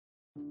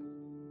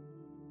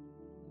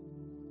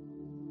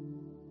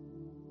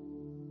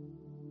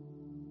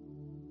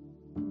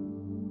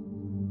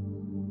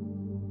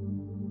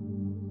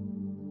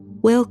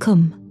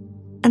Welcome,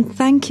 and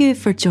thank you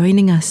for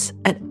joining us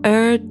at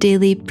Our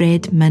Daily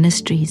Bread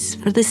Ministries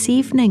for this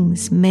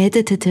evening's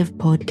meditative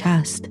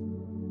podcast.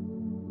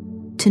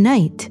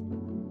 Tonight,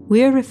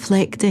 we're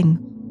reflecting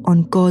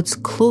on God's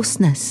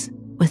closeness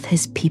with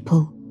His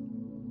people.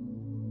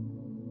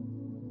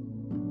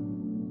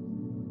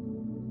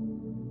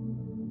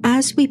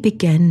 As we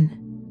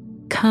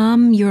begin,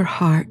 calm your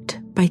heart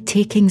by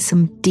taking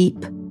some deep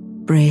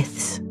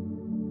breaths.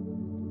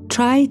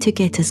 Try to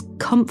get as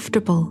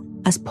comfortable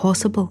as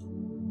possible.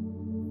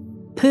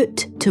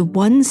 Put to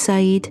one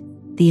side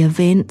the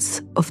events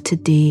of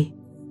today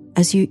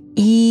as you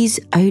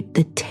ease out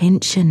the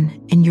tension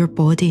in your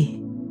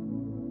body.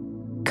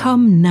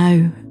 Come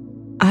now,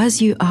 as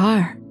you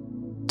are,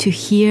 to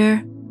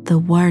hear the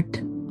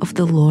word of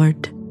the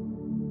Lord.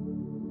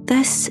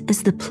 This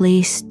is the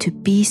place to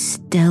be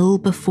still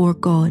before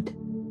God,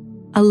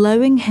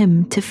 allowing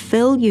Him to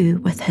fill you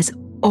with His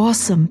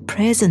awesome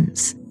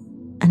presence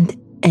and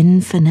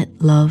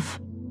infinite love.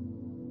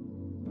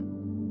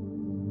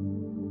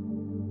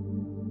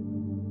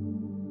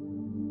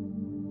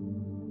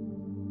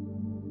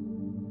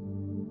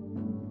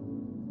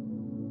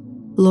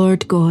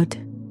 Lord God,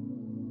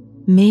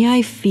 may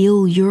I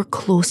feel your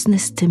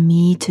closeness to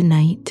me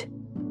tonight.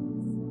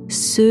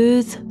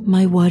 Soothe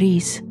my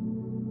worries,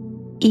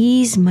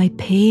 ease my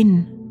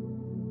pain,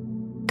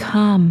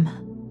 calm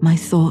my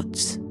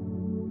thoughts.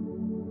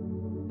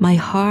 My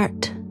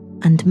heart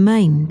and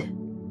mind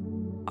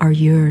are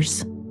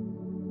yours.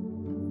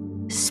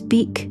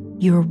 Speak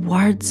your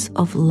words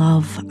of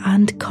love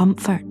and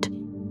comfort,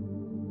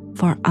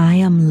 for I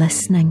am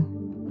listening.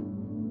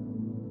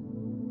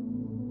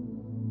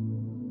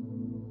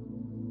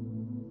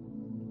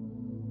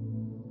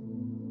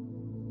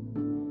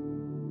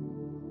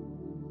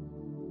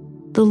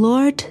 The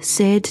Lord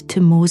said to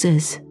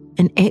Moses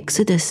in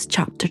Exodus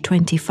chapter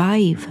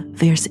 25,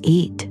 verse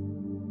 8,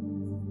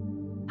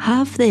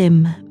 "Have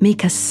them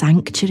make a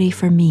sanctuary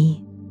for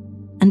me,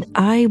 and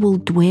I will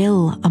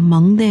dwell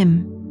among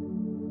them."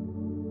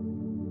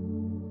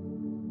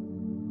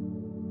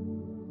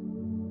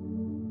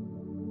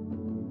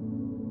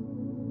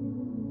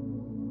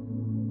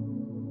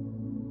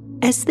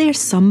 Is there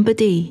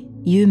somebody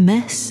you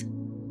miss?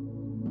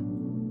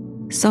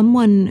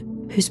 Someone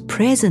whose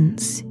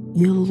presence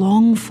you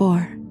long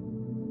for?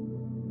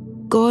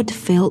 God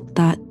felt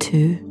that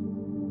too.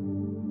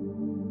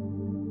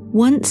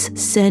 Once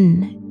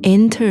sin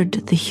entered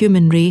the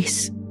human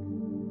race,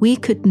 we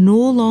could no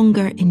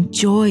longer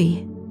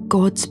enjoy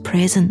God's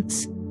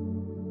presence.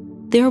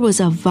 There was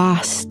a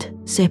vast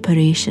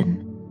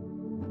separation.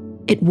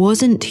 It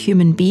wasn't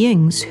human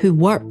beings who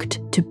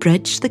worked to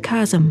bridge the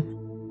chasm.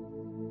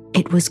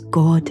 It was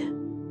God.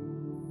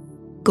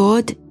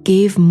 God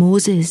gave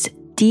Moses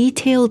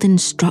detailed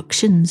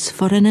instructions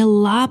for an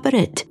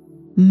elaborate,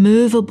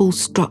 movable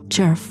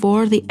structure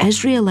for the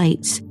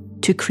Israelites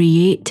to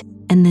create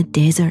in the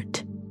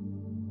desert.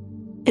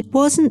 It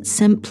wasn't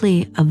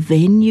simply a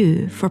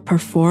venue for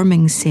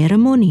performing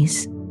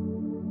ceremonies.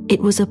 It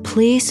was a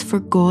place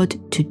for God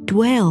to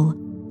dwell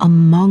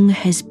among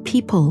His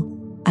people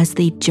as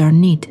they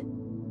journeyed.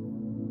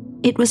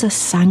 It was a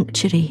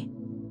sanctuary,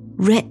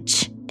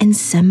 rich in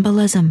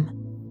symbolism,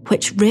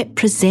 which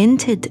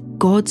represented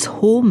God's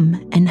home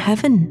in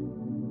heaven.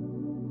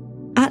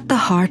 At the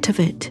heart of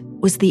it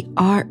was the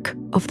Ark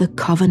of the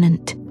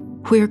Covenant,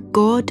 where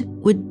God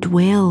would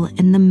dwell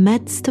in the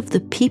midst of the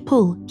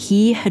people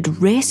He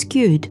had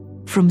rescued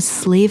from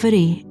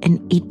slavery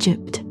in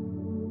Egypt.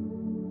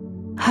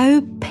 How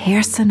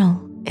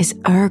personal is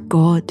our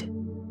God?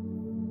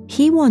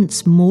 He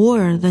wants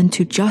more than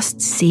to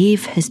just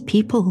save His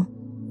people.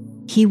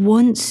 He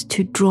wants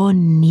to draw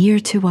near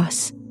to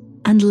us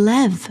and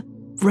live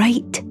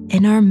right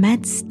in our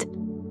midst.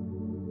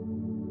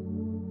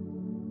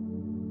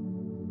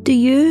 Do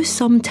you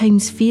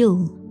sometimes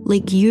feel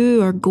like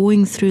you are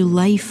going through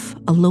life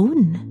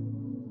alone?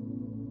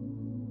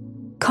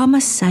 Come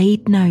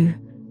aside now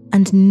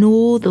and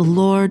know the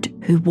Lord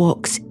who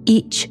walks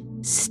each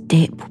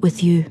step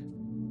with you.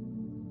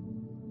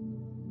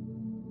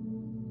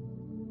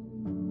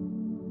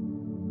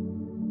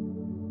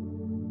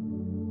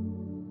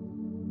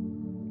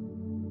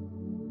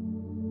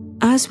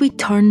 As we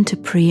turn to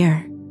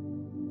prayer,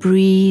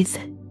 breathe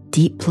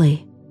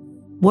deeply,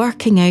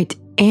 working out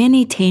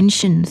any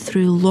tension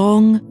through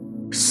long,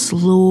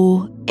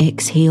 slow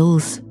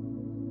exhales.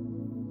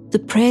 The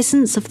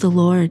presence of the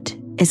Lord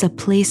is a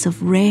place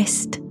of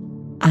rest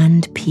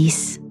and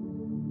peace.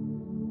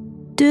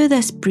 Do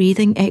this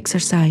breathing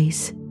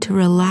exercise to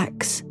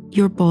relax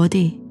your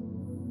body,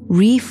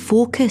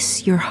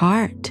 refocus your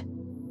heart,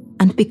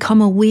 and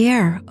become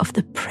aware of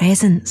the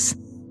presence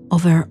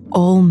of our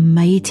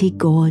Almighty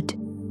God,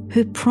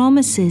 who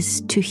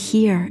promises to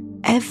hear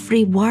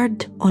every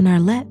word on our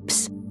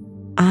lips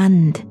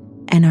and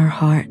in our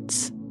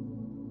hearts.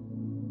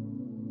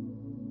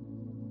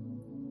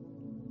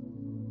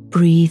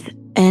 Breathe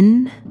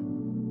in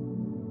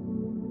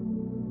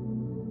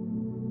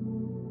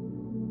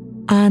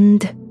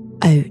and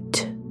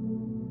out.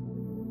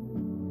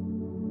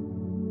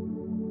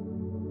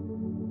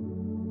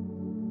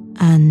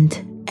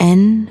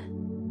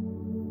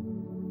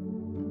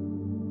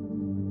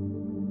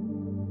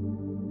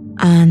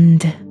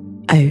 and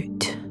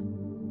out.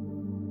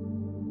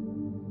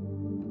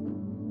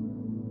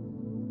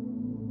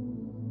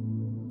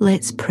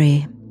 Let's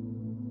pray.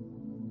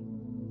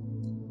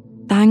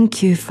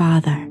 Thank you,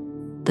 Father,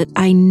 that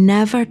I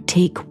never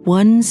take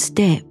one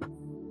step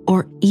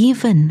or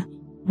even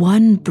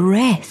one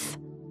breath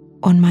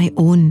on my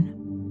own.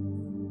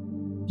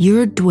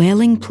 Your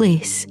dwelling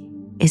place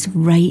is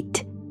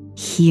right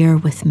here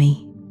with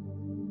me.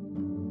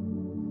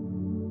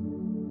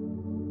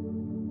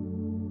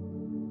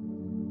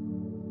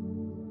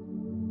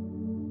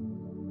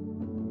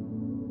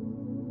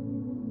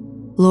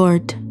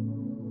 Lord,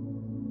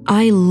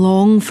 I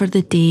long for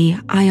the day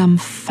I am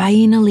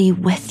finally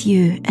with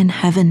you in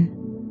heaven.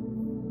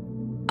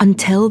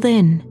 Until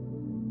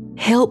then,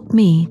 help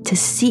me to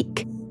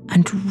seek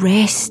and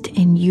rest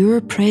in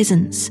your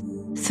presence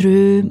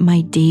through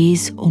my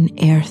days on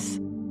earth.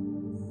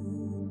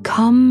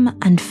 Come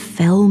and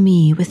fill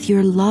me with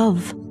your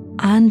love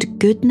and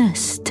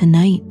goodness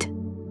tonight.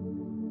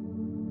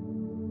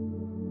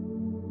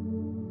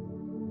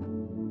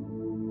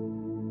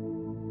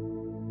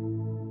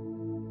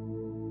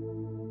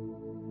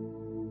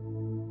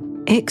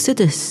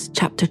 Exodus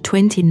chapter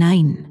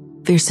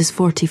 29, verses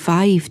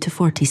 45 to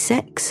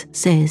 46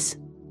 says,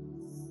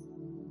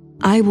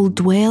 I will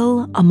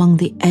dwell among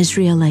the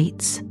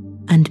Israelites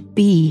and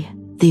be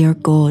their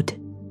God.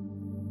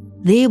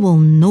 They will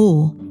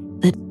know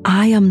that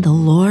I am the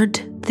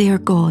Lord their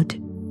God,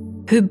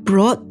 who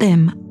brought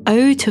them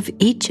out of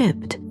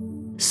Egypt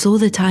so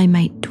that I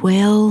might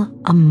dwell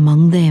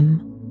among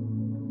them.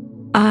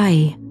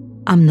 I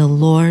am the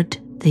Lord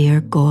their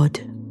God.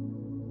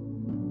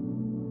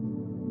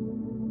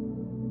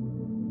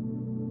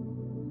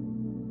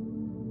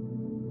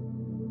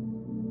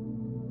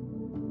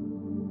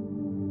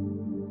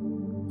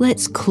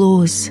 Let's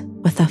close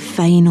with a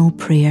final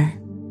prayer.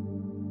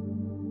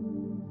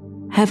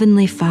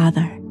 Heavenly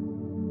Father,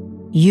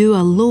 you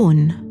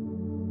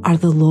alone are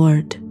the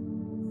Lord.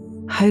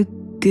 How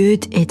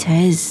good it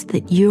is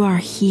that you are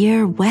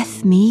here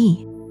with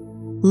me,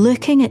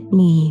 looking at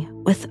me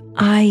with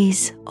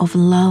eyes of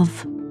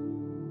love.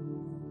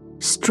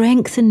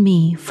 Strengthen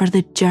me for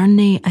the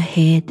journey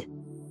ahead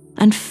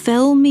and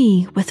fill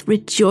me with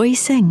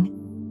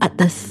rejoicing at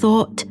the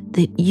thought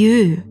that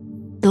you,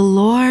 the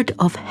Lord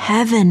of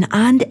heaven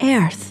and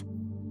earth,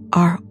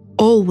 are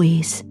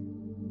always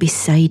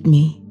beside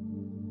me.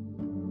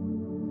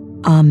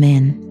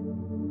 Amen.